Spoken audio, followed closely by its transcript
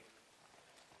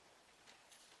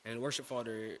In the worship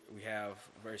folder, we have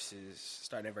verses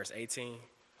starting at verse 18,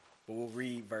 but we'll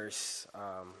read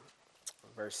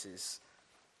verses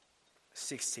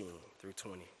 16 through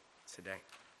 20 today.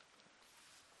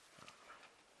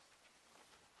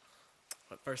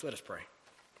 But first, let us pray.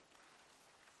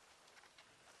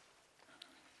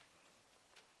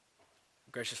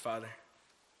 Gracious Father,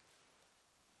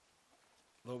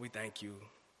 Lord, we thank you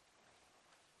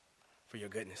for your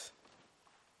goodness.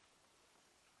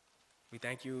 We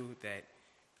thank you that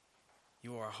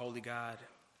you are a holy God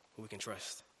who we can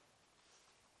trust.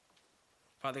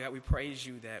 Father God, we praise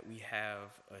you that we have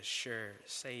a sure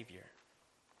Savior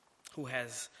who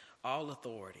has all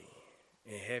authority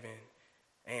in heaven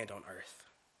and on earth.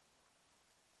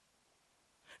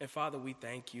 And Father, we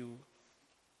thank you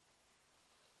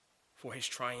for his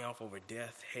triumph over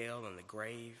death, hell, and the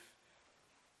grave.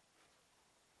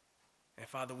 And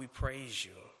Father, we praise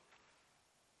you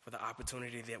for the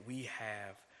opportunity that we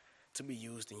have to be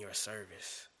used in your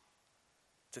service,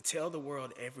 to tell the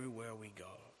world everywhere we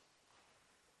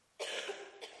go.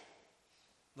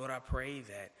 Lord, I pray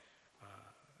that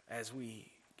as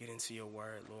we get into your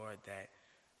word, Lord, that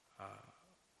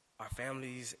our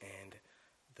families and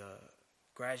the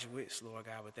graduates, Lord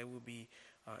God, but they will be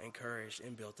encouraged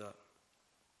and built up.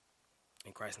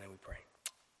 In Christ's name we pray.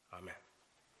 Amen.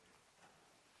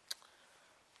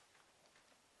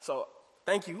 So,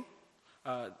 thank you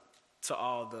to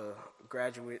all the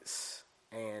graduates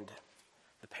and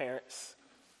the parents,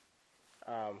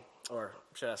 or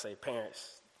should I say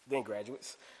parents, then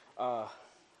graduates.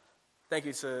 Thank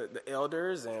you to the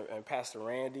elders and Pastor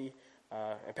Randy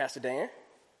and Pastor Dan,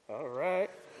 all right,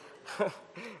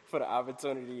 for the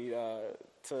opportunity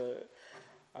to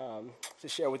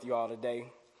share with you all today.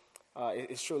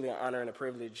 It's truly an honor and a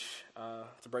privilege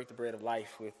to break the bread of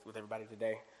life with everybody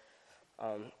today.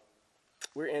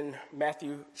 We're in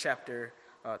Matthew chapter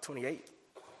 28,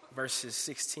 verses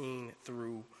 16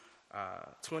 through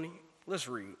 20. Let's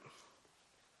read.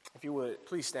 If you would,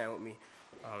 please stand with me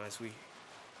as we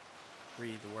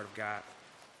read the Word of God.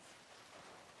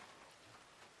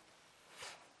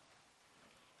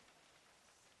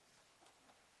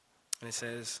 And it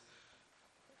says,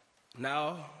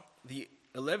 "Now the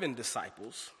 11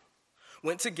 disciples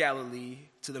went to Galilee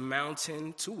to the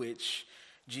mountain to which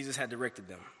Jesus had directed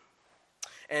them.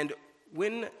 And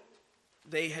when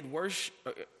they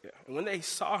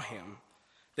saw him,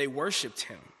 they worshipped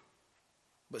him,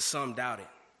 but some doubted.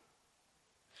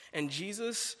 And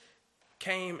Jesus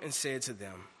came and said to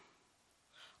them,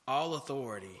 'All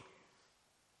authority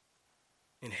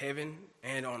in heaven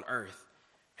and on earth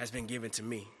has been given to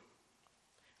me.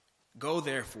 Go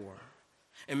therefore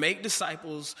and make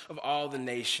disciples of all the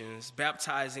nations,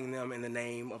 baptizing them in the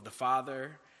name of the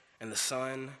Father and the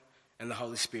Son and the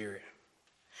Holy Spirit,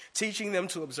 teaching them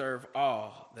to observe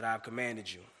all that I have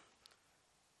commanded you.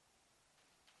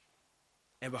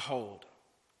 And behold,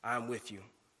 I am with you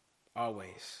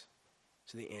always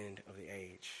to the end of the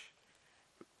age.'"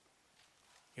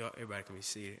 Everybody can be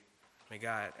seated. May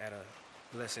God add a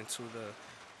blessing to the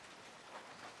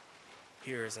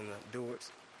hearers and the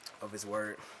doers of his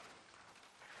word.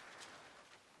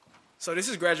 So this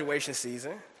is graduation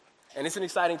season, and it's an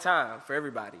exciting time for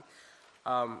everybody.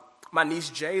 My niece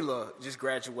Jayla just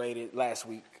graduated last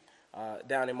week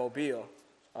down in Mobile.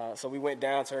 So we went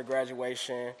down to her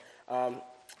graduation.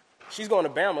 She's going to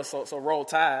Bama, so roll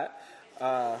tide.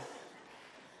 And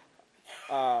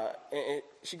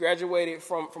she graduated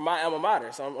from my alma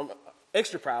mater, so I'm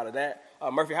extra proud of that,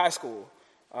 Murphy High School.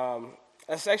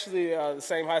 That's actually the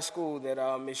same high school that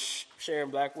Miss Sharon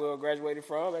Blackwell graduated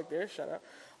from back there, shout out.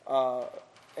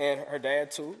 And her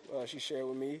dad, too, she shared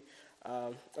with me.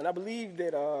 And I believe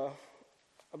that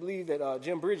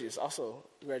Jim Bridges also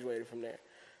graduated from there.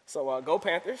 So go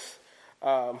Panthers.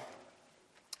 And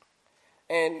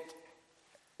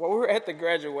while we were at the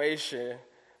graduation,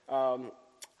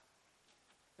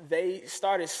 they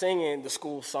started singing the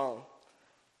school song.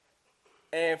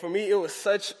 And for me, it was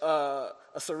such a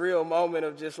surreal moment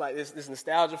of just like this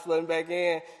nostalgia flooding back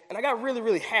in. And I got really,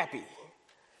 really happy.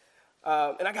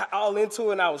 And I got all into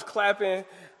it, and I was clapping.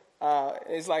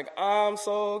 It's like, I'm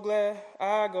so glad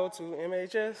I go to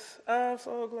MHS. I'm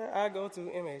so glad I go to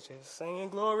MHS. Singing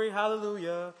glory,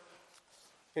 hallelujah.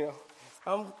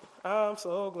 I'm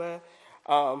so glad.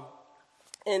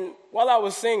 And while I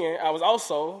was singing, I was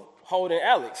also holding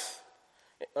Alex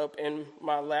up in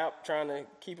my lap, trying to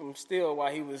keep him still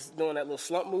while he was doing that little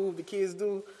slump move the kids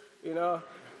do,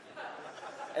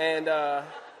 And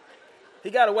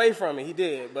he got away from me, he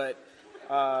did, but...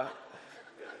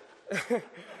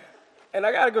 and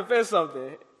I got to confess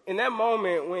something. in that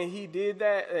moment when he did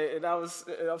that, and I was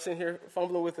sitting here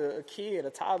fumbling with a kid, a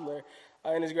toddler,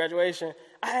 in his graduation,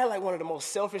 I had like one of the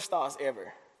most selfish thoughts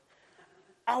ever.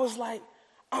 I was like,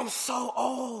 I'm so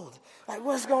old. Like,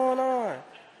 what's going on?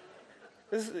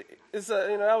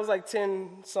 That was like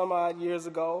 10 some odd years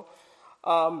ago.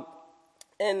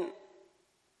 And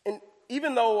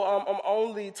even though I'm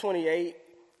only 28,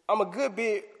 I'm a good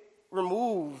bit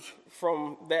removed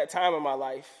from that time in my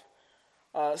life.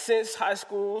 Since high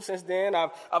school, since then,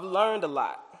 I've learned a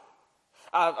lot.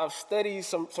 I've studied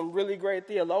some really great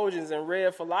theologians and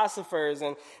read philosophers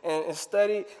and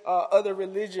studied other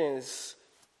religions.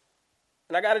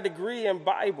 And I got a degree in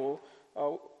Bible.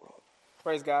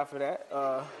 Praise God for that.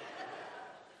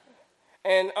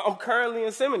 And I'm currently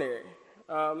in seminary.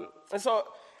 And so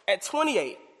at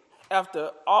 28,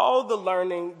 after all the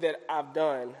learning that I've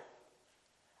done,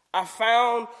 I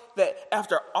found that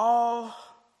after all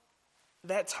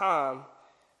that time,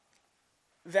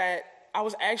 that I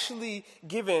was actually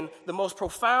given the most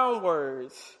profound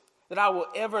words that I will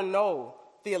ever know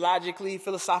theologically,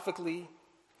 philosophically,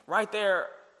 right there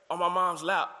on my mom's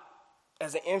lap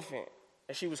as an infant,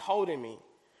 as she was holding me.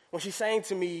 When she sang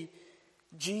to me,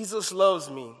 Jesus loves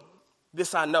me,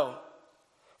 this I know,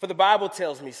 for the Bible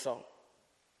tells me so.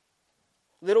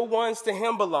 Little ones to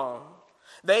him belong.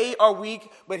 They are weak,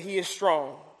 but he is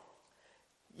strong.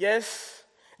 Yes,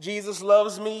 Jesus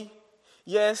loves me.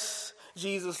 Yes,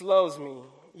 Jesus loves me.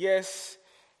 Yes,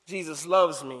 Jesus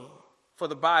loves me, for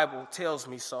the Bible tells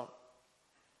me so.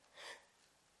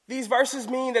 These verses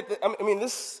mean that,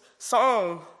 this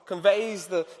song conveys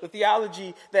the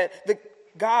theology that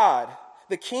God,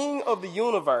 the King of the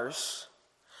universe,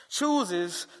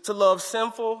 chooses to love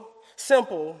simple,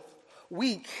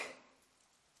 weak,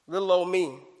 little old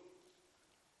me.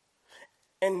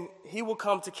 And he will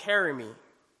come to carry me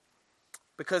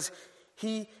because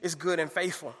he is good and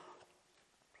faithful.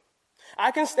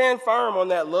 I can stand firm on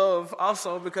that love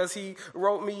also because he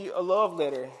wrote me a love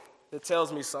letter that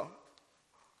tells me so.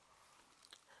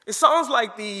 It's songs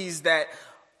like these that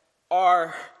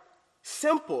are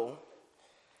simple,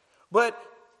 but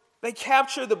they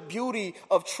capture the beauty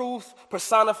of truth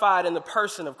personified in the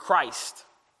person of Christ.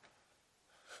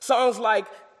 Songs like,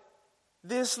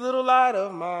 this little light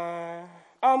of mine,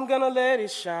 I'm gonna let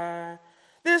it shine.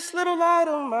 This little light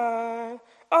of mine,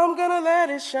 I'm gonna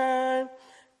let it shine.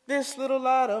 This little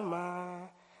light of mine,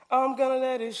 I'm gonna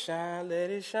let it shine, let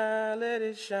it shine, let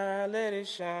it shine, let it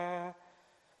shine.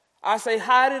 I say,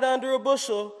 hide it under a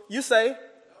bushel. You say,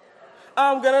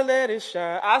 I'm gonna let it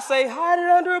shine. I say, hide it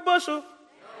under a bushel.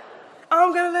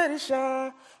 I'm gonna let it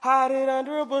shine. Hide it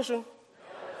under a bushel.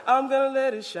 I'm gonna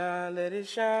let it shine, let it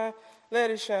shine,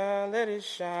 let it shine, let it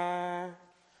shine.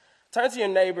 Turn to your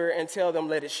neighbor and tell them,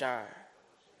 let it shine.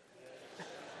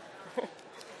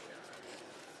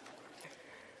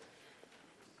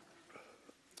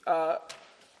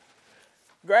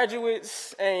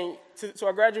 Graduates and to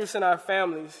our graduates and our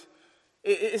families,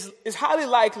 it's highly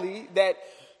likely that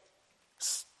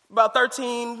about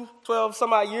 13, 12,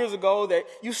 some odd years ago that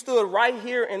you stood right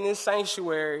here in this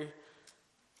sanctuary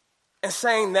and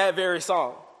sang that very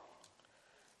song.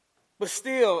 But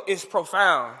still, it's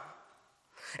profound.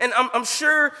 And I'm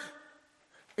sure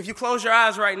if you close your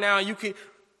eyes right now, you could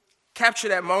capture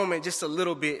that moment just a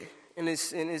little bit in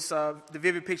the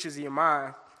vivid pictures of your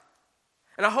mind.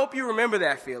 And I hope you remember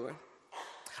that feeling.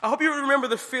 I hope you remember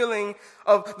the feeling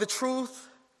of the truth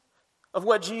of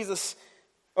who Jesus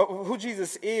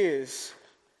is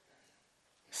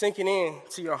sinking in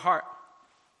to your heart.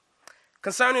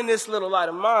 Concerning this little light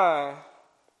of mine,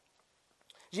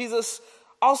 Jesus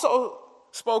also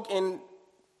spoke in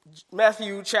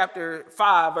Matthew chapter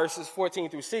 5, verses 14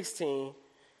 through 16.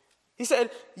 He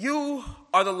said, you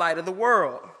are the light of the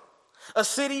world, a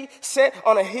city set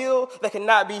on a hill that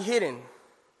cannot be hidden.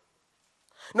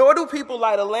 Nor do people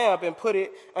light a lamp and put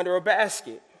it under a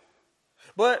basket,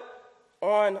 but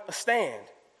on a stand,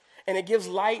 and it gives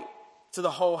light to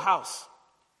the whole house.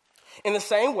 In the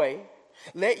same way,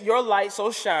 let your light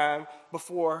so shine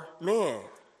before men,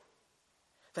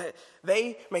 that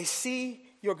they may see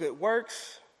your good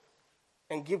works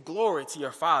and give glory to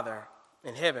your Father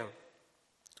in heaven.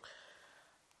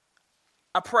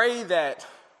 I pray that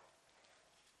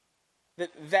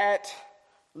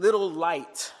little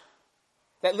light,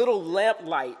 that little lamp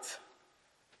light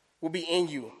will be in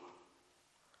you.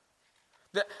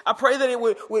 I pray that it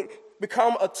would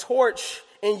become a torch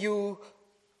in you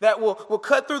that will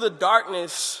cut through the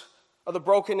darkness of the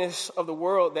brokenness of the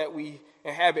world that we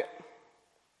inhabit.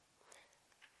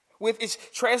 With its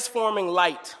transforming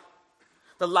light,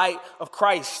 the light of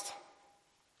Christ.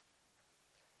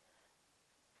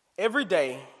 Every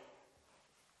day,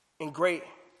 in great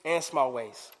and small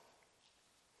ways.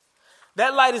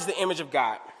 That light is the image of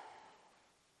God.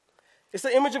 It's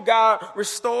the image of God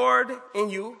restored in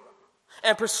you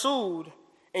and pursued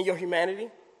in your humanity.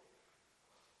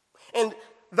 And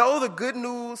through the good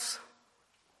news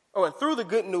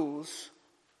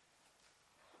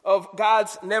of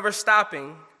God's never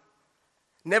stopping,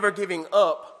 never giving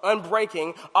up,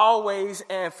 unbreaking, always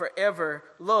and forever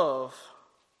love,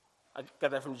 I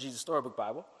got that from the Jesus Storybook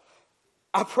Bible.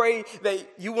 I pray that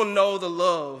you will know the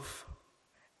love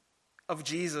of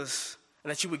Jesus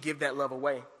and that you would give that love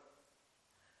away.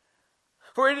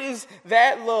 For it is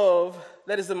that love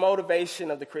that is the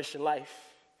motivation of the Christian life.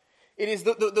 It is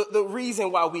the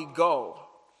reason why we go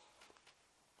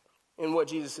in what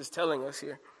Jesus is telling us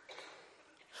here.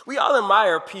 We all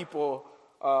admire people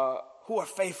who are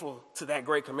faithful to that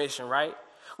great commission, right?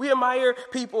 We admire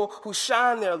people who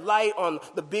shine their light on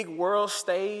the big world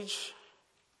stage.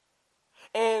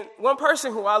 And one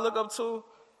person who I look up to,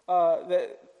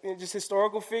 just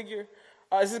historical figure,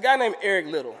 is this guy named Eric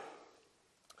Liddell.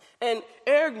 And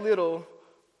Eric Liddell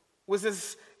was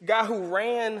this guy who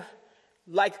ran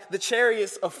like the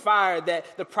chariots of fire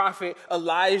that the prophet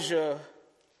Elijah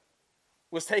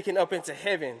was taken up into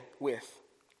heaven with.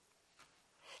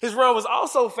 His run was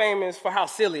also famous for how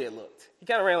silly it looked. He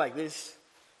kind of ran like this.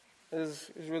 It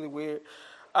was really weird.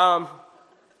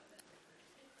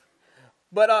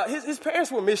 But his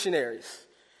parents were missionaries.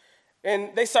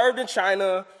 And they served in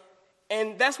China.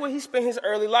 And that's where he spent his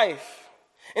early life.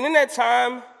 And in that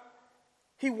time,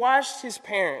 he watched his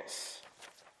parents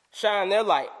shine their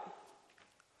light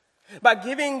by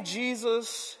giving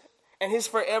Jesus and his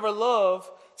forever love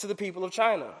to the people of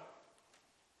China.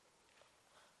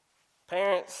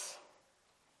 Parents,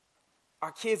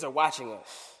 our kids are watching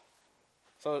us.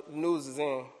 So the news is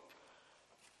in.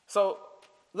 So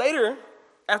later,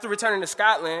 after returning to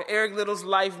Scotland, Eric Liddell's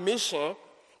life mission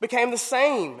became the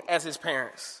same as his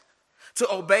parents: to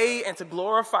obey and to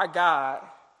glorify God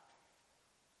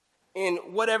in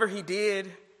whatever he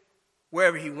did,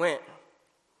 wherever he went.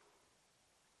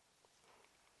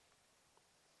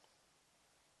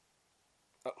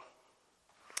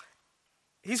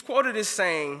 He's quoted as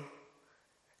saying,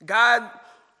 "God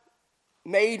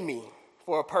made me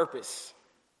for a purpose.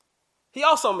 He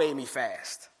also made me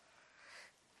fast."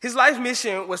 His life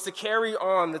mission was to carry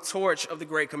on the torch of the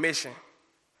Great Commission.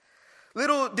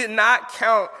 Liddell did not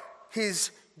count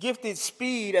his gifted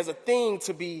speed as a thing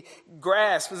to be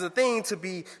grasped, as a thing to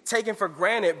be taken for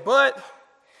granted, but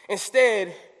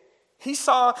instead, he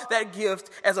saw that gift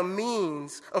as a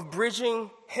means of bridging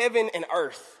heaven and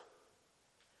earth,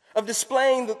 of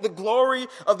displaying the glory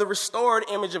of the restored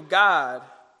image of God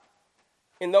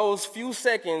in those few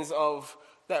seconds of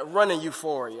that running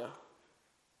euphoria.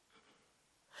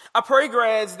 I pray,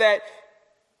 grads, that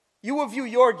you will view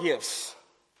your gifts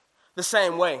the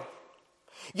same way,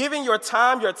 giving your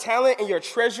time, your talent, and your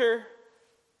treasure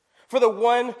for the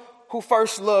one who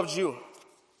first loved you.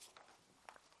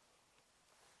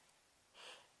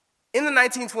 In the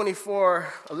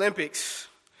 1924 Olympics,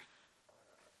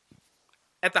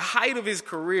 at the height of his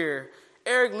career,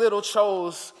 Eric Liddell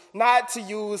chose not to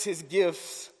use his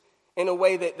gifts in a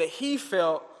way that he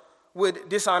felt would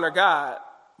dishonor God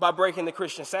by breaking the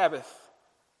Christian Sabbath,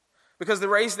 because the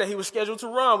race that he was scheduled to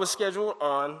run was scheduled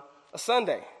on a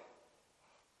Sunday.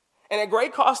 And at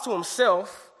great cost to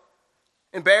himself,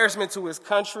 embarrassment to his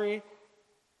country,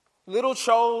 Liddell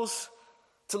chose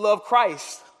to love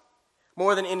Christ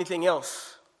more than anything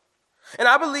else. And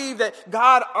I believe that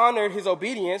God honored his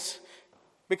obedience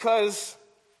because,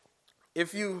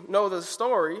 if you know the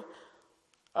story,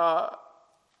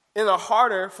 in a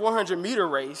harder 400-meter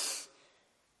race,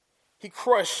 he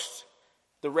crushed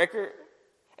the record,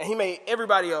 and he made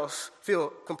everybody else feel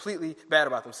completely bad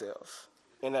about themselves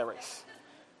in that race.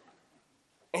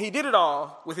 And he did it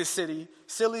all with his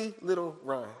silly little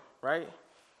run, right?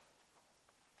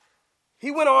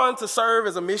 He went on to serve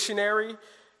as a missionary,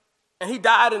 and he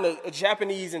died in a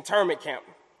Japanese internment camp.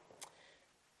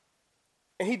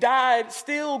 And he died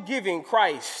still giving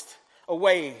Christ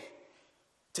away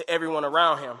to everyone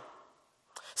around him.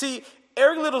 See,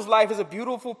 Eric Liddell's life is a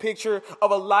beautiful picture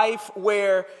of a life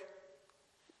where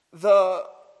the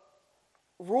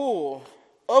rule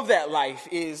of that life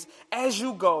is, as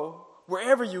you go,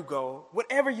 wherever you go,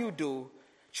 whatever you do,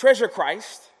 treasure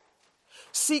Christ,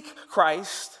 seek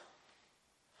Christ,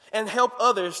 and help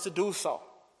others to do so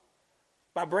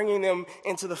by bringing them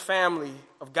into the family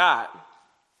of God.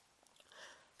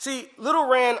 See, Liddell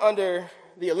ran under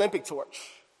the Olympic torch,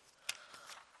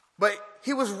 but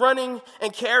he was running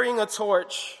and carrying a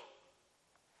torch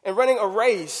and running a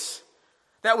race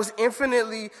that was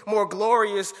infinitely more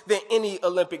glorious than any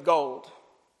Olympic gold.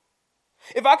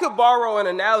 If I could borrow an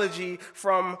analogy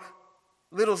from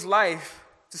Little's life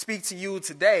to speak to you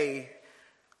today,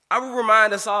 I would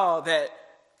remind us all that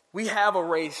we have a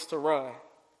race to run.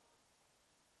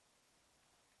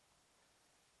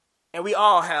 And we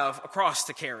all have a cross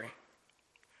to carry,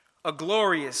 a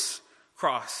glorious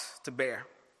cross to bear.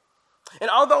 And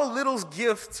although Little's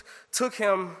gift took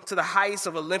him to the heights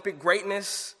of Olympic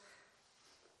greatness,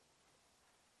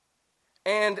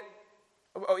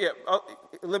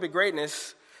 Olympic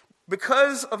greatness,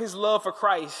 because of his love for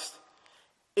Christ,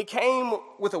 it came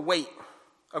with a weight,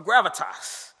 a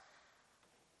gravitas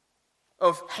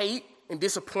of hate and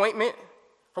disappointment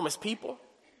from his people,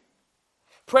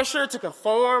 pressure to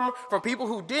conform from people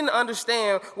who didn't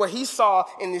understand what he saw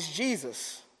in this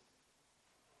Jesus.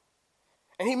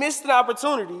 And he missed an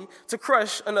opportunity to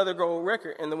crush another gold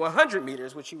record in the 100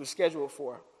 meters, which he was scheduled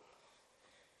for.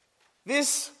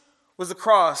 This was the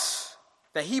cross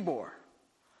that he bore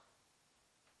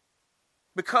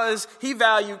because he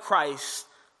valued Christ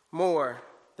more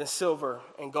than silver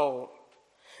and gold.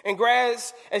 And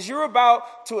grads, as you're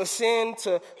about to ascend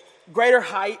to greater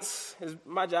heights, it's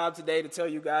my job today to tell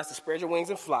you guys to spread your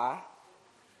wings and fly.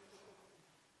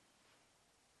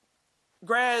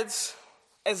 Grads,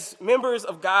 as members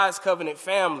of God's covenant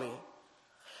family,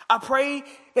 I pray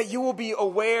that you will be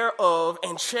aware of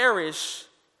and cherish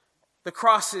the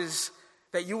crosses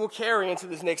that you will carry into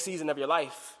this next season of your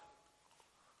life.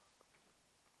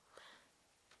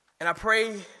 And I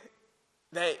pray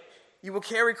that you will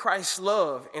carry Christ's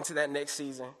love into that next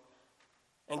season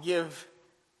and give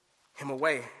him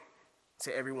away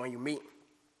to everyone you meet.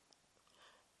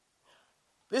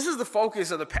 This is the focus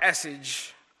of the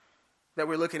passage that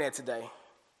we're looking at today.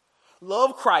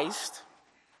 Love Christ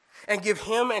and give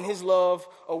him and his love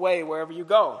away wherever you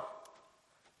go.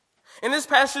 In this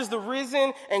passage, the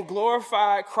risen and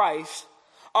glorified Christ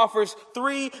offers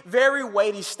three very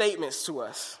weighty statements to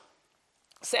us.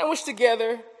 Sandwiched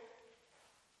together,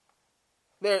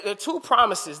 there are two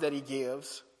promises that he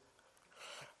gives,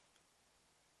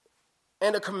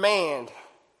 and a command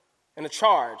and a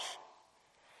charge.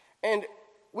 And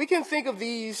we can think of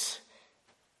these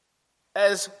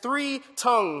as three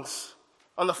tongues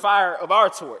on the fire of our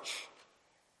torch.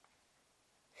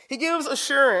 He gives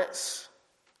assurance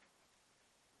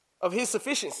of his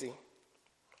sufficiency.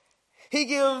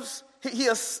 He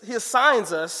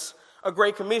assigns us a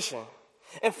great commission.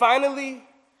 And finally,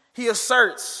 he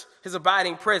asserts his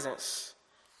abiding presence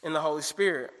in the Holy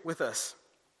Spirit with us.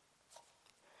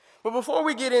 But before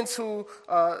we get into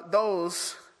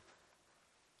those,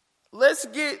 let's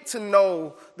get to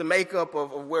know the makeup of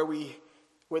the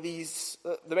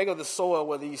makeup of the soil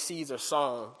where these seeds are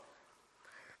sown.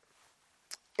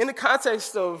 In the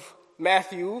context of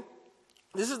Matthew,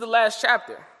 this is the last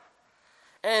chapter.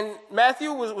 And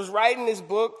Matthew was writing this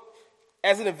book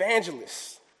as an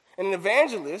evangelist. And an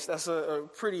evangelist, that's a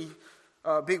pretty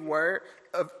big word.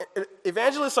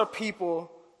 Evangelists are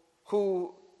people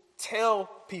who tell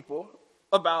people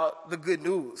about the good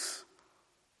news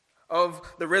of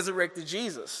the resurrected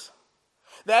Jesus.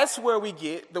 That's where we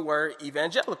get the word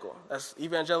evangelical. That's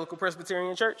Evangelical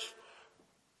Presbyterian Church.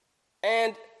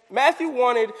 And Matthew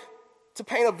wanted to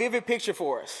paint a vivid picture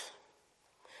for us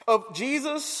of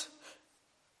Jesus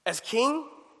as king,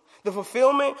 the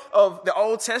fulfillment of the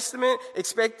Old Testament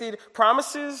expected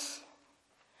promises,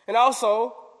 and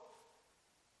also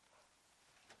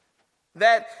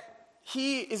that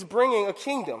he is bringing a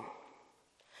kingdom.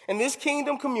 And this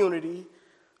kingdom community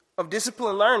of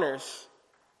disciplined learners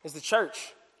is the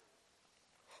church.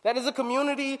 That is a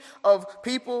community of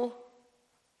people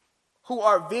who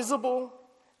are visible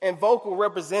and vocal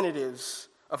representatives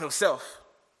of himself.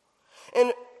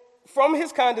 And from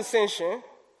his condescension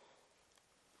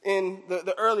in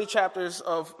the early chapters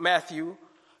of Matthew,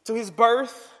 to his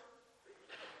birth,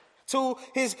 to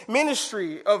his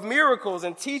ministry of miracles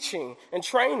and teaching and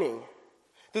training,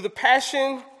 through the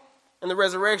passion and the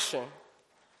resurrection,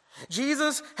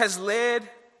 Jesus has led,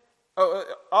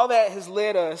 all that has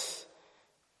led us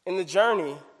in the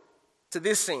journey to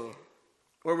this scene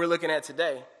where we're looking at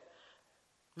today.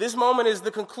 This moment is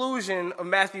the conclusion of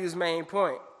Matthew's main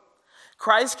point.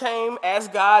 Christ came as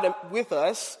God with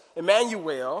us,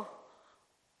 Emmanuel,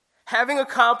 having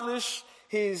accomplished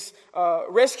his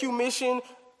rescue mission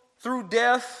through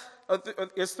death,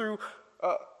 through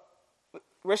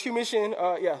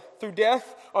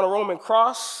death on a Roman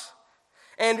cross,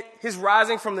 and his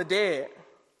rising from the dead,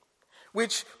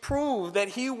 which proved that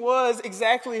he was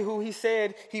exactly who he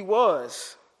said he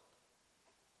was.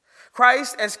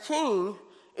 Christ as king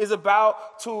is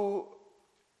about to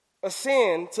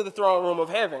ascend to the throne room of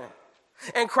heaven.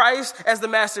 And Christ, as the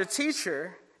master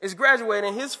teacher, is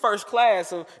graduating his first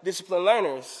class of disciplined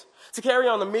learners to carry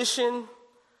on the mission.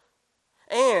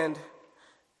 And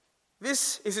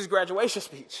this is his graduation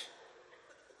speech.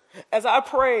 As I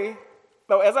prayed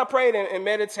and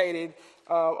meditated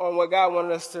on what God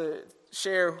wanted us to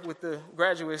share with the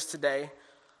graduates today,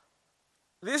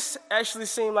 this actually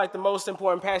seemed like the most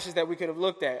important passage that we could have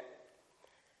looked at.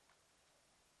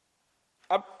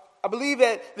 I believe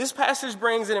that this passage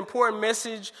brings an important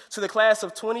message to the class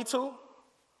of 22,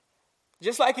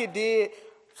 just like it did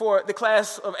for the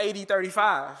class of AD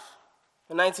 35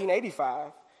 in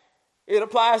 1985. It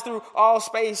applies through all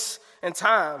space and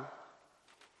time.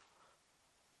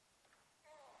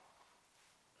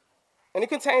 And it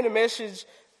contained a message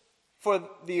for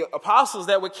the apostles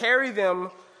that would carry them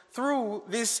through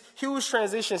this huge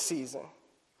transition season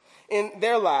in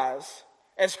their lives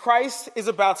as Christ is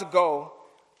about to go.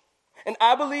 And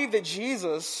I believe that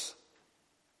Jesus'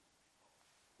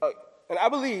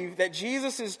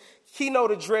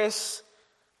 keynote address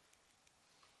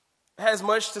has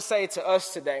much to say to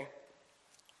us today.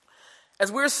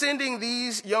 As we're sending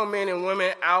these young men and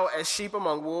women out as sheep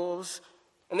among wolves,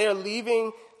 and they're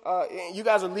leaving, you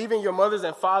guys are leaving your mothers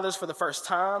and fathers for the first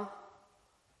time.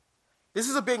 This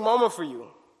is a big moment for you.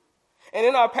 And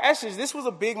in our passage, this was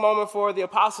a big moment for the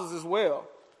apostles as well.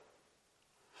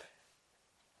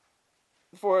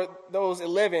 For those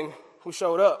 11 who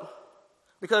showed up.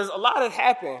 Because a lot had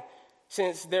happened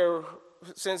in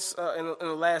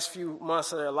the last few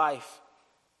months of their life.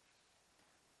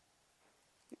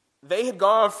 They had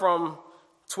gone from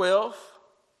 12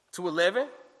 to 11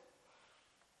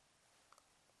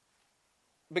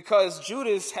 because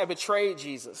Judas had betrayed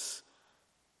Jesus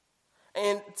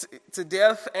and to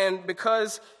death, and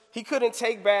because he couldn't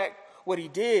take back what he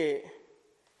did,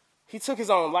 he took his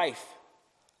own life.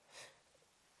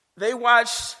 They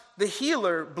watched the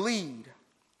healer bleed.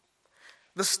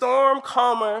 The storm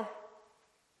calmer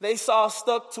they saw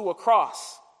stuck to a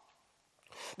cross.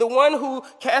 The one who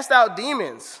cast out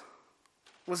demons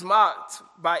was mocked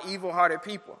by evil-hearted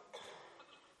people.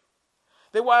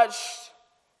 They watched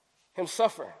him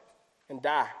suffer and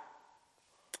die.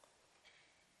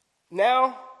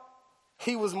 Now,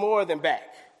 he was more than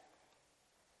back.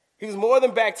 He was more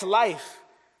than back to life.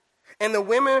 And the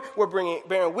women were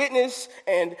bearing witness,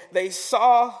 and they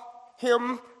saw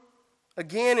him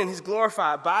again in his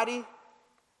glorified body.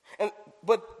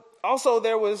 But also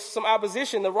there was some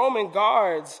opposition. The Roman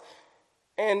guards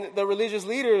and the religious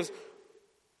leaders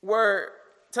were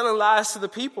telling lies to the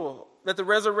people that the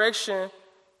resurrection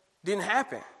didn't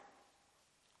happen.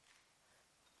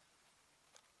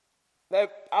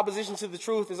 That opposition to the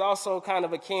truth is also kind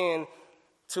of akin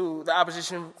to the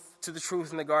opposition to the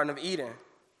truth in the Garden of Eden.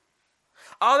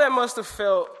 All that must have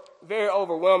felt very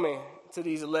overwhelming to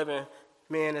these 11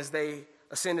 men as they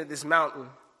ascended this mountain.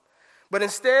 But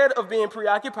instead of being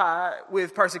preoccupied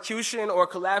with persecution or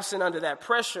collapsing under that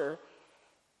pressure,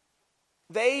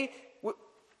 they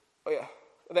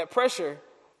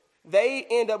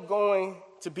end up going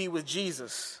to be with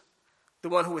Jesus, the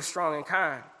one who is strong and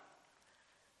kind.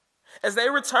 As they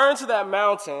returned to that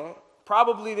mountain,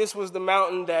 probably this was the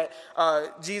mountain that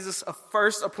Jesus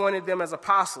first appointed them as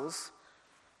apostles,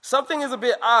 something is a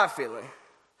bit odd feeling.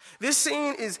 This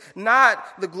scene is not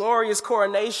the glorious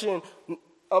coronation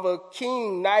of a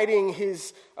king knighting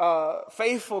his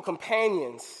faithful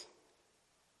companions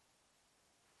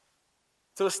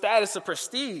to a status of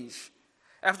prestige.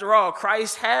 After all,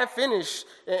 Christ had finished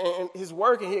his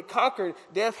work and he had conquered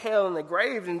death, hell, and the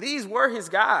grave, and these were his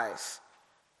guys.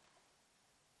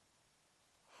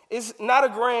 It's not a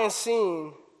grand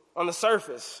scene on the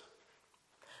surface,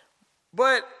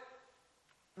 but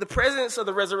the presence of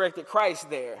the resurrected Christ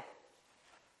there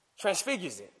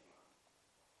transfigures it.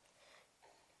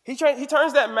 He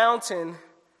turns that mountain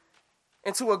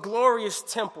into a glorious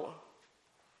temple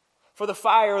for the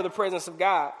fire of the presence of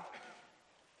God.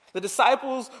 The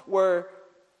disciples were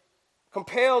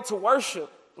compelled to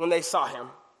worship when they saw him,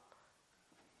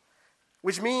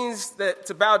 which means that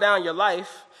to bow down your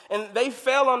life, and they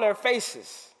fell on their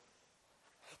faces.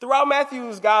 Throughout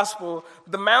Matthew's gospel,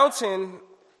 the mountain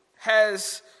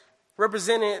has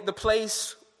represented the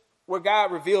place where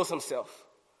God reveals himself,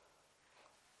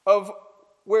 of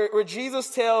where Jesus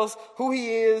tells who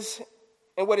he is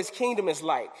and what his kingdom is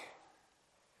like.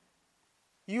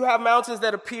 You have mountains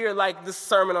that appear like the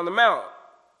Sermon on the Mount,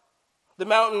 the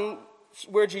mountain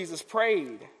where Jesus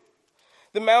prayed,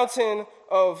 the mountain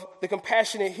of the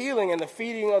compassionate healing and the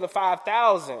feeding of the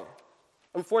 4,000,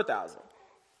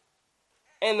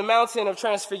 and the mountain of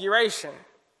transfiguration,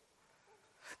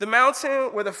 the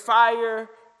mountain where the fire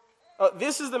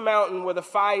This is the mountain where the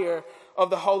fire of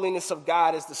the holiness of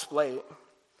God is displayed.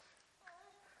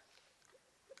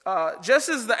 Just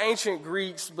as the ancient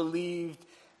Greeks believed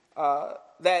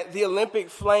that the Olympic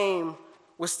flame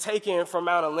was taken from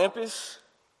Mount Olympus,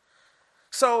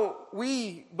 so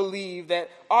we believe that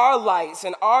our lights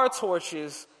and our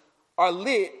torches are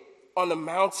lit on the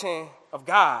mountain of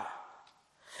God.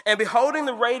 And beholding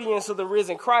the radiance of the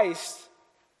risen Christ,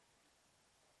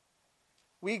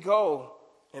 we go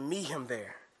and meet him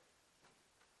there.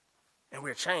 And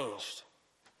we're changed.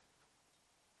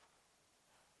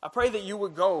 I pray that you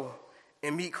would go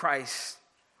and meet Christ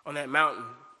on that mountain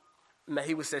and that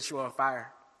he would set you on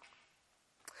fire.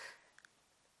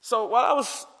 So while I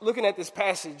was looking at this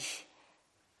passage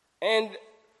and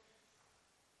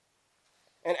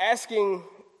asking,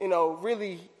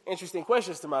 really interesting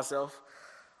questions to myself,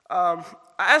 I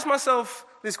asked myself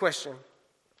this question,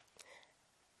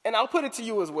 and I'll put it to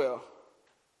you as well.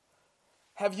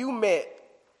 Have you met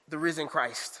the risen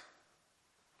Christ?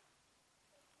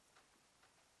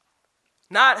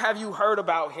 Not have you heard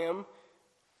about him,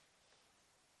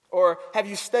 or have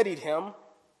you studied him,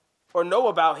 or know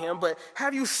about him, but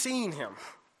have you seen him?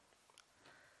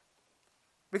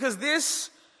 Because this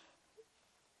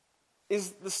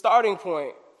is the starting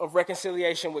point of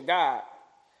reconciliation with God.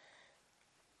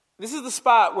 This is the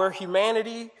spot where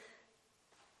humanity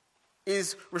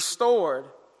is restored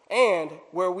and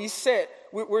where we're set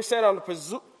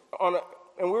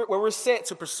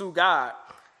to pursue God.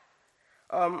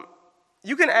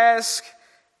 You can ask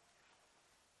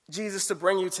Jesus to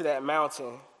bring you to that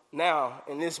mountain now,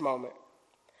 in this moment.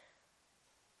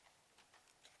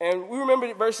 And we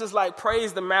remember verses like,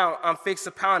 praise the mount, I'm fixed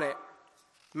upon it,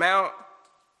 mount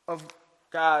of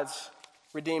God's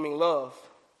redeeming love.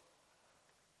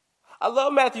 I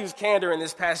love Matthew's candor in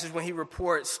this passage when he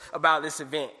reports about this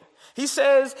event. He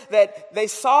says that they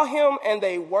saw him and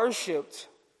they worshiped,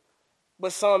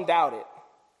 but some doubted.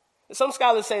 Some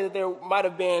scholars say that there might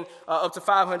have been up to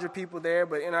 500 people there,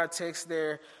 but in our text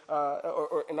there,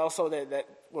 and also that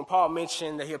when Paul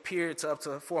mentioned that he appeared to up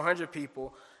to 400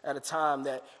 people at a time,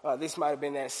 that this might have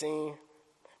been that scene.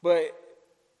 But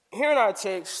here in our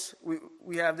text,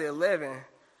 we have the 11,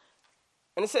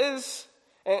 and it says,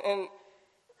 and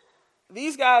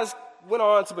these guys went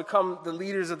on to become the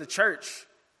leaders of the church.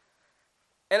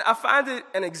 And I find it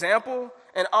an example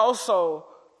and also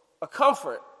a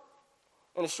comfort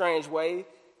in a strange way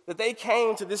that they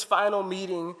came to this final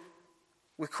meeting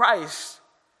with Christ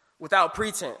without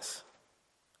pretense.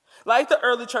 Like the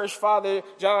early church father,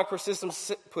 John Chrysostom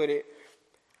put it,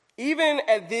 even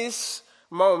at this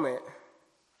moment,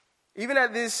 they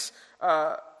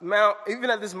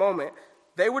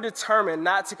were determined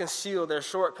not to conceal their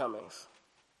shortcomings.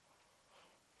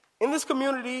 In this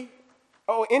community,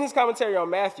 in his commentary on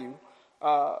Matthew,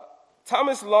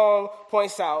 Thomas Long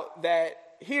points out that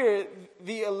here,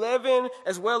 the 11,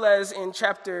 as well as in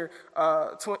chapter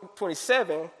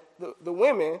 27, the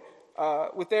women,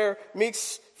 with their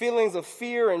mixed feelings of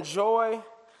fear and joy,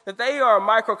 that they are a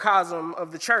microcosm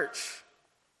of the church.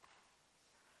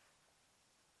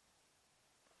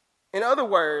 In other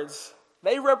words,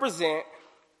 they represent,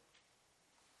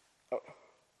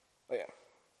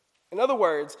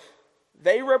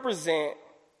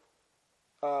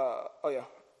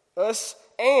 us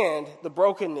and the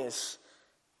brokenness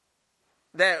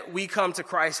that we come to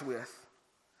Christ with.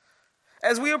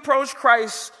 As we approach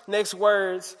Christ's next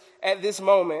words at this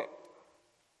moment,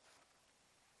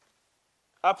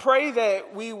 I pray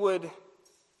that we would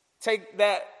take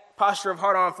that posture of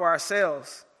heart on for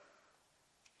ourselves.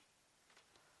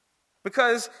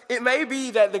 Because it may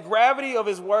be that the gravity of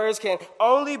his words can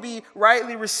only be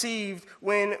rightly received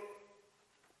when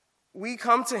we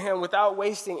come to him without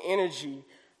wasting energy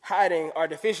hiding our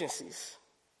deficiencies.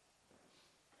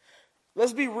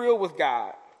 Let's be real with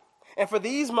God. And for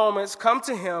these moments, come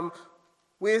to him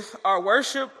with our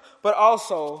worship, but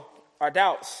also our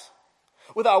doubts,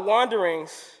 with our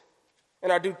wanderings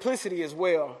and our duplicity as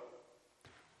well.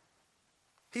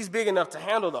 He's big enough to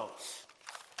handle those.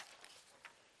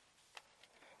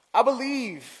 I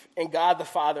believe in God the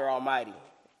Father Almighty,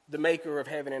 the maker of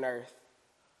heaven and earth.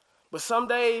 But some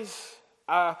days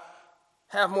I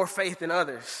have more faith than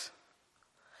others.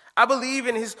 I believe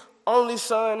in his only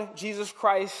Son, Jesus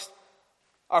Christ,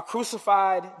 our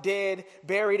crucified, dead,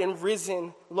 buried, and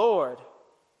risen Lord,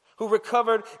 who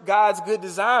recovered God's good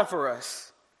design for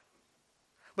us.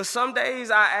 But some days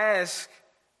I ask,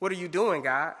 what are you doing,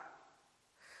 God?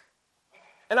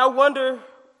 And I wonder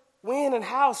when and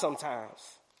how sometimes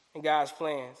in God's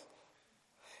plans.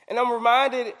 And I'm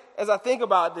reminded as I think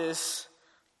about this,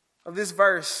 of this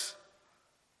verse,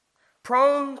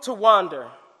 prone to wander,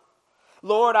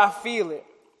 Lord, I feel it,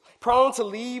 prone to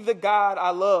leave the God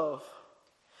I love.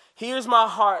 Here's my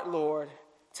heart, Lord,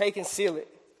 take and seal it.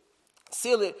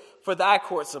 Seal it for thy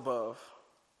courts above.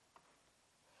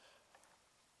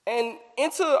 And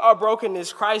into our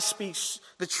brokenness, Christ speaks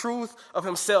the truth of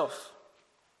himself.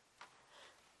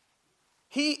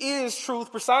 He is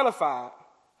truth personified.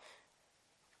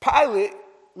 Pilate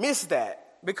missed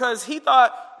that because he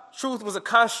thought truth was a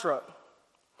construct.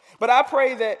 But I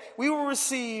pray that we will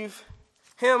receive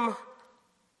him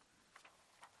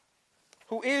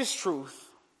who is truth.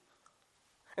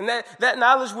 And that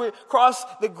knowledge would cross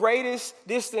the greatest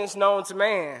distance known to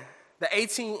man, the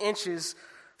 18 inches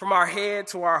from our head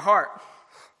to our heart.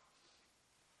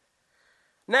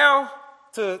 Now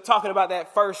to talking about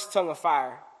that first tongue of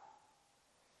fire.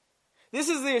 This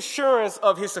is the assurance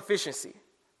of his sufficiency.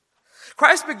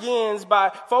 Christ begins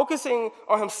by focusing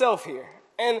on himself here.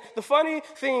 And the funny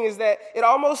thing is that it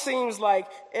almost seems like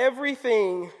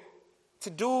everything to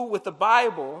do with the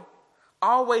Bible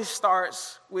always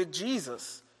starts with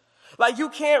Jesus. Like you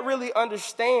can't really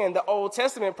understand the Old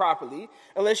Testament properly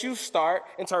unless you start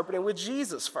interpreting with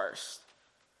Jesus first.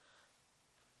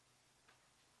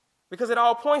 Because it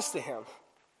all points to him.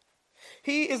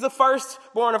 He is the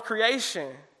firstborn of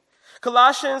creation.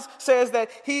 Colossians says that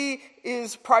he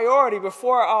is priority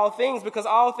before all things because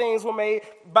all things were made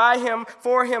by him,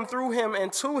 for him, through him,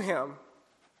 and to him.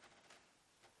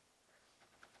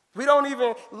 We don't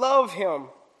even love him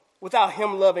without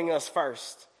him loving us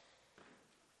first.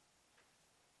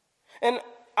 And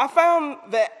I found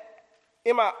that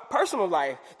in my personal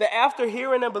life, that after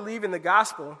hearing and believing the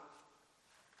gospel,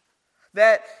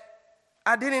 that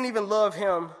I didn't even love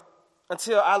him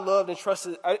until I loved and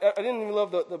trusted. I didn't even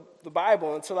love the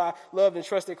Bible until I loved and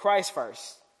trusted Christ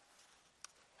first.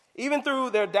 Even through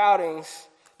their doubtings,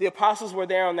 the apostles were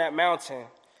there on that mountain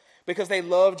because they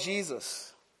loved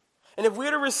Jesus. And if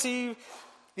we're to receive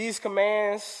these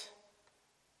commands,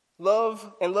 love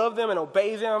them and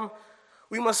obey them,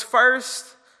 we must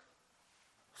first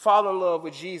fall in love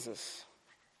with Jesus.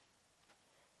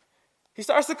 He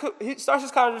starts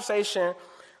his conversation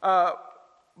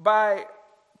by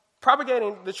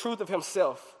propagating the truth of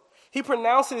himself. He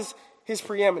pronounces his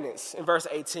preeminence in verse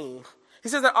 18. He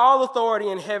says that all authority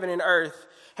in heaven and earth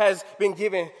has been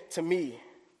given to me.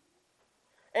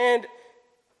 And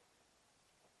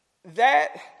that,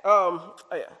 all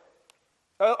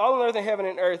on earth and heaven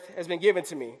and earth has been given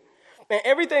to me. And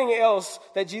everything else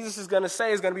that Jesus is going to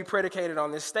say is going to be predicated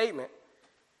on this statement.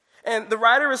 And the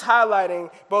writer is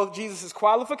highlighting both Jesus'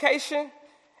 qualification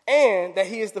and that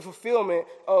he is the fulfillment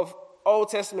of Old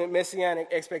Testament messianic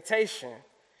expectation.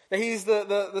 That he's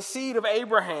the seed of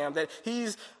Abraham, that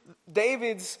he's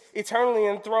David's eternally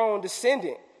enthroned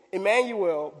descendant,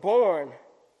 Emmanuel, born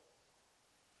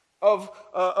of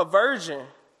a virgin,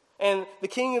 and the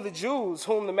King of the Jews,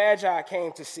 whom the Magi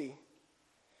came to see.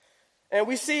 And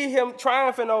we see him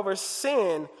triumphing over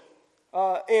sin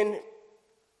in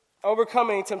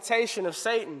overcoming temptation of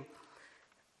Satan.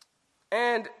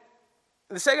 And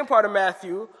the second part of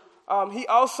Matthew, he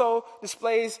also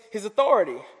displays his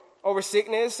authority over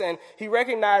sickness, and he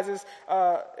recognizes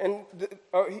over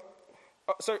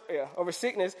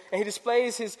sickness, and he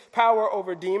displays his power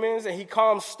over demons, and he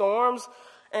calms storms,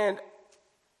 and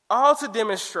all to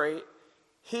demonstrate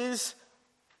his,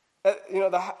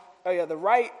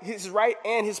 his right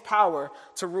and his power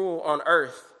to rule on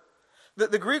earth.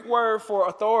 The Greek word for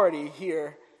authority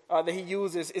here that he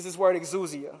uses is this word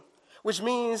exousia, which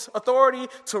means authority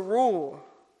to rule.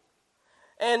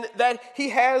 And that he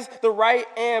has the right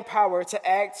and power to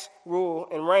act, rule,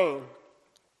 and reign.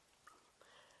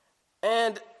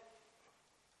 And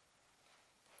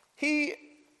he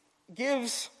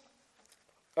gives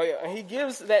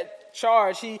that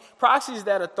charge, he proxies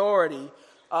that authority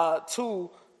to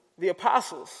the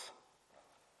apostles.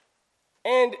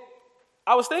 And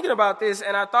I was thinking about this,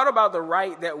 and I thought about the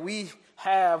right that we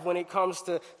have when it comes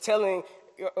to telling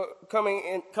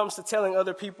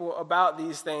other people about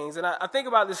these things. And I think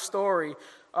about this story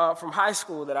from high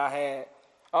school that I had.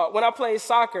 When I played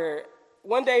soccer,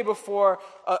 one day before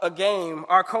a game,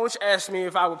 our coach asked me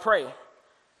if I would pray.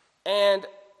 And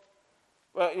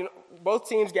both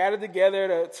teams gathered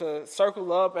together to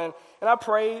circle up, and I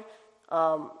prayed,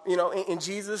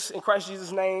 in Christ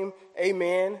Jesus' name,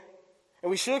 amen. And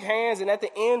we shook hands, and at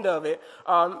the end of it,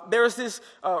 there was this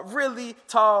really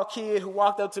tall kid who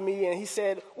walked up to me, and he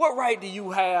said, "What right do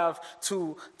you have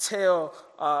to tell,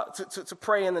 to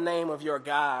pray in the name of your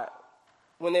God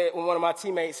when one of my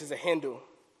teammates is a Hindu?"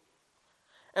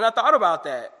 And I thought about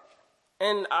that,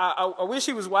 and I wish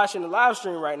he was watching the live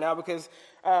stream right now, because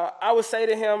I would say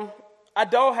to him, I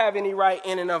don't have any right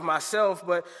in and of myself,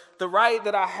 but the right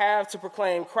that I have to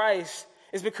proclaim Christ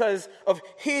is because of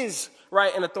his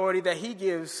right and authority that he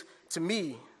gives to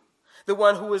me, the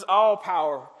one who is all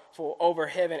powerful over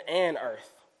heaven and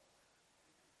earth.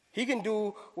 He can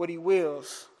do what he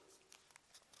wills.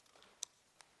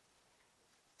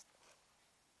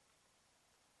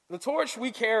 The torch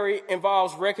we carry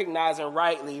involves recognizing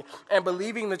rightly and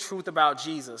believing the truth about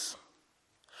Jesus.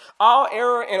 All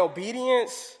error and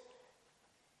obedience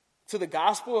to the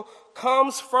gospel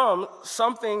comes from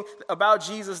something about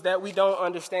Jesus that we don't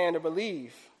understand or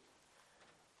believe.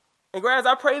 And grads,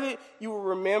 I pray that you will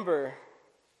remember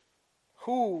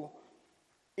who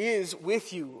is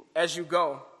with you as you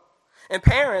go. And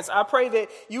parents, I pray that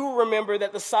you will remember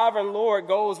that the sovereign Lord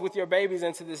goes with your babies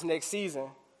into this next season.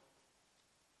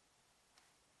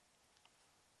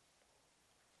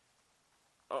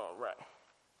 All right.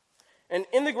 And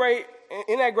in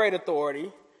that great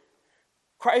authority,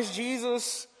 Christ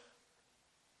Jesus,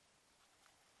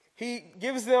 he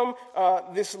gives them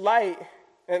this light,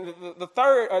 and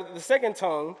the second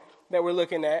tongue that we're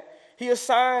looking at, he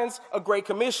assigns a great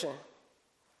commission.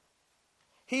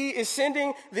 He is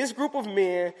sending this group of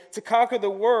men to conquer the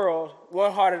world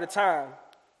one heart at a time.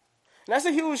 And that's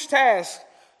a huge task,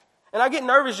 and I get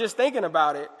nervous just thinking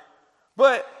about it.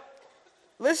 But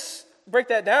let's break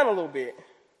that down a little bit.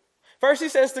 First, he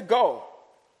says to go.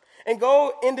 And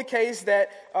go indicates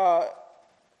that,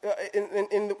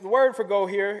 in the word for go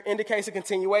here, indicates a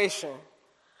continuation.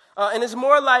 And it's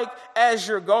more like as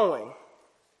you're going.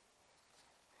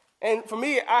 And for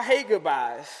me, I hate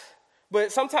goodbyes.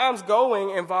 But sometimes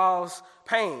going involves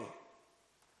pain.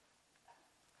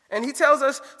 And he tells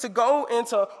us to go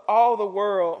into all the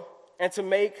world and to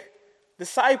make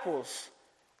disciples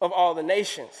of all the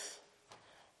nations.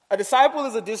 A disciple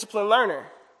is a disciplined learner.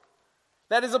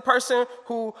 That is a person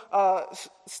who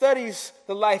studies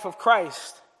the life of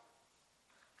Christ.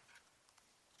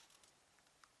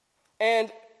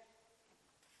 And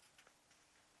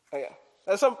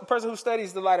that's a person who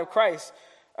studies the light of Christ.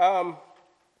 And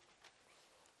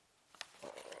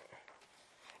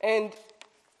let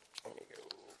me go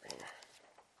over here.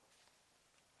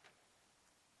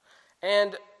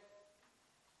 And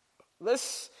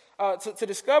let's to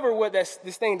discover what this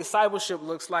thing discipleship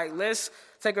looks like, let's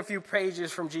take a few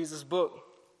pages from Jesus' book.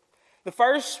 The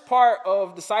first part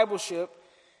of discipleship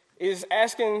is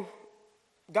asking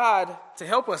God to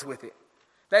help us with it.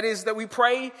 That is that we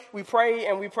pray,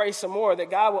 and we pray some more,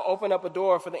 that God will open up a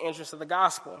door for the entrance of the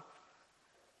gospel.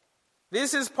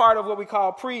 This is part of what we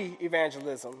call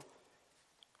pre-evangelism,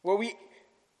 where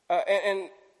and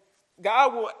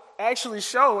God will actually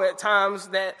show at times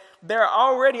that there are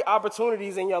already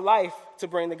opportunities in your life to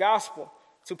bring the gospel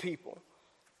to people.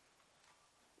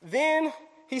 Then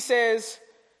he says,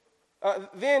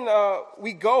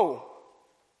 we go.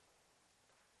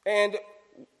 And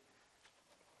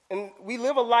we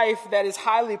live a life that is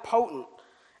highly potent.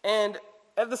 And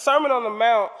at the Sermon on the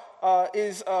Mount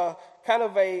is kind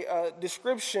of a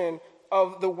description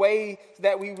of the way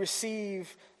that we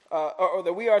receive or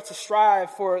that we are to strive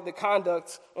for the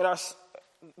conduct of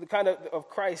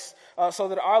Christ, so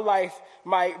that our life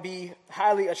might be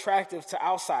highly attractive to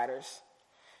outsiders.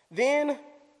 Then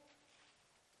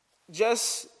we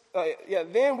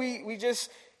just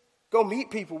go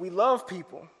meet people. We love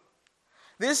people.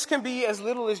 This can be as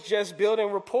little as just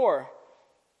building rapport.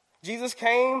 Jesus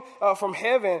came from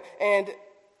heaven and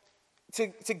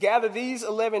to gather these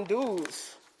 11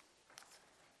 dudes.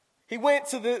 He went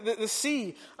to the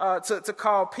sea to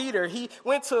call Peter. He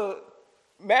went to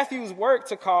Matthew's work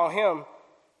to call him.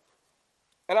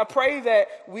 And I pray that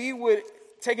we would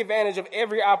take advantage of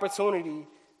every opportunity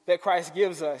that Christ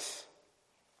gives us.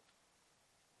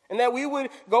 And that we would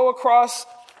go across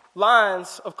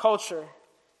lines of culture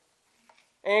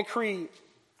and creed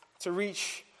to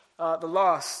reach the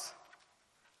lost.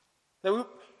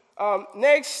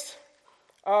 Next,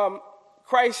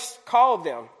 Christ called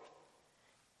them.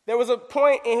 There was a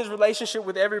point in his relationship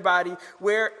with everybody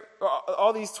where,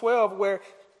 all these 12, where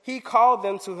he called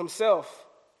them to himself.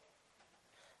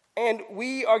 And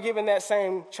we are given that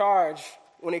same charge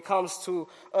when it comes to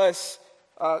us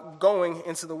going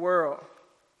into the world.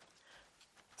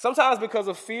 Sometimes because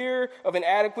of fear of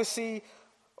inadequacy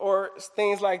or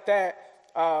things like that,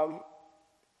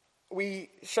 we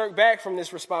shirk back from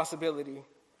this responsibility.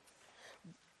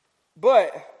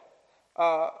 But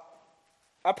I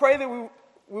pray that we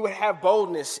would have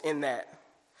boldness in that.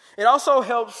 It also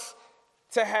helps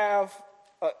to have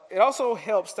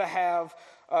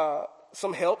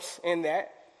some helps in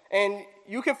that. And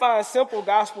you can find simple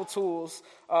gospel tools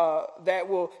that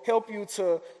will help you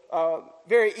to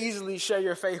very easily share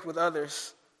your faith with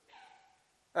others.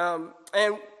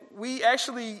 And we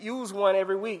actually use one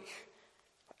every week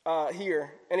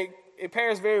here. And it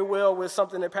pairs very well with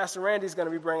something that Pastor Randy is going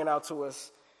to be bringing out to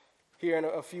us here in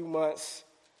a few months.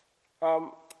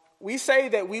 We say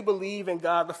that we believe in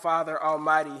God the Father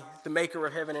Almighty, the maker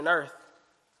of heaven and earth.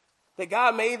 That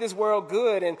God made this world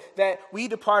good and that we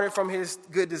departed from his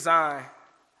good design.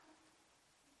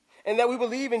 And that we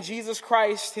believe in Jesus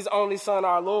Christ, his only Son,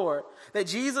 our Lord. That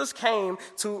Jesus came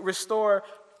to restore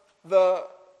the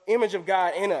image of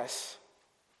God in us.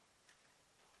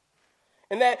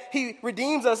 And that he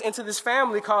redeems us into this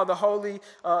family called the Holy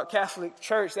Catholic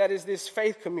Church. That is this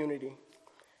faith community.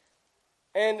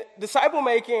 And disciple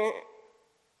making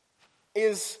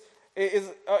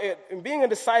being a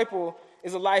disciple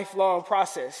is a lifelong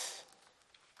process,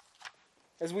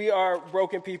 as we are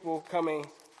broken people coming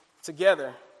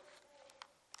together.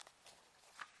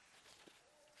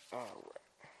 All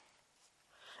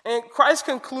right. And Christ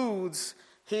concludes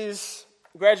his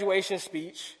graduation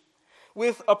speech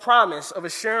with a promise of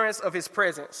assurance of his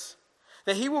presence,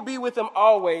 that he will be with them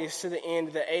always to the end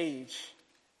of the age.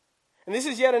 And this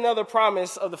is yet another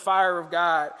promise of the fire of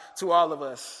God to all of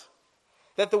us.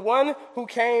 That the one who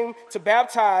came to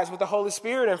baptize with the Holy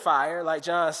Spirit and fire, like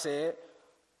John said,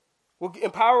 will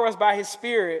empower us by his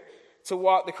Spirit to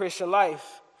walk the Christian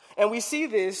life. And we see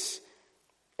this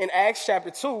in Acts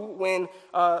chapter 2 when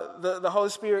the Holy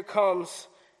Spirit comes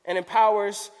and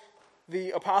empowers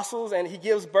the apostles and he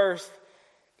gives birth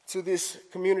to this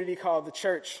community called the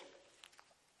church.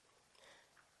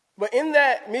 But in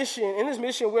this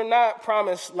mission, we're not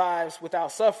promised lives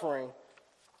without suffering,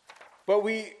 but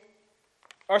we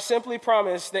are simply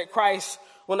promised that Christ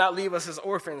will not leave us as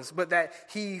orphans, but that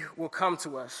he will come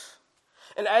to us.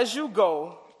 And as you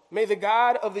go, may the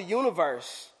God of the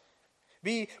universe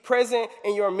be present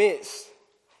in your midst.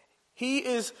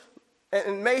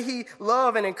 And may he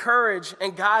love and encourage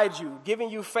and guide you, giving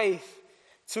you faith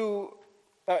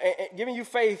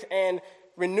and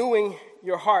renewing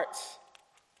your hearts.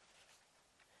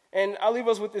 And I'll leave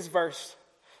us with this verse.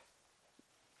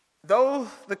 Though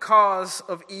the cause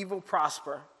of evil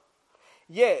prosper,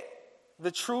 yet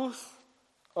the truth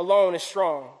alone is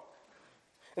strong.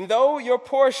 And though your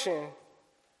portion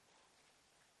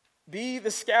be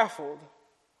the scaffold,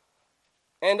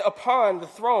 and upon the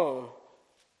throne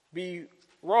be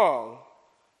wrong,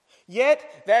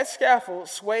 yet that scaffold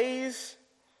sways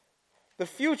the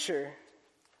future,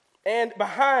 and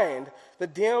behind the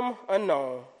dim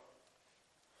unknown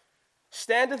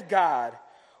standeth God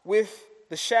with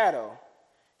the shadow,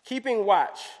 keeping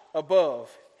watch above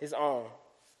his own.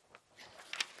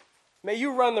 May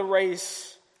you run the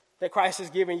race that Christ has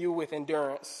given you with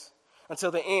endurance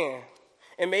until the end.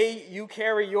 And may you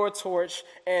carry your torch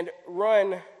and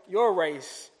run your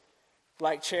race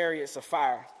like chariots of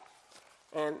fire.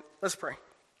 And let's pray.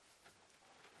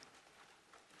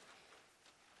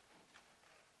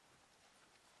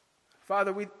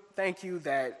 Father, we thank you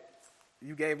that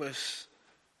you gave us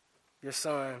your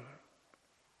Son,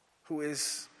 who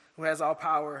has all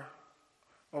power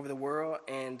over the world,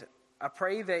 and I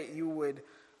pray that you would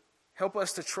help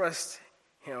us to trust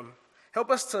him. Help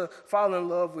us to fall in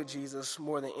love with Jesus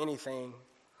more than anything.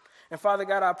 And Father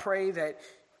God, I pray that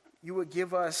you would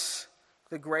give us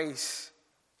the grace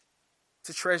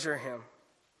to treasure him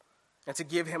and to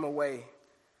give him away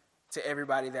to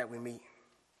everybody that we meet.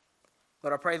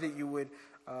 Lord, I pray that you would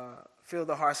fill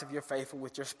the hearts of your faithful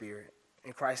with your Spirit.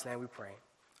 In Christ's name we pray.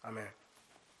 Amen.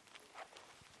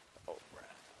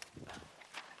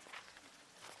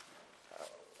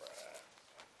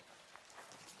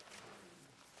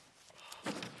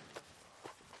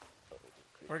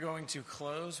 We're going to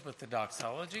close with the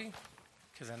doxology,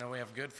 because I know we have good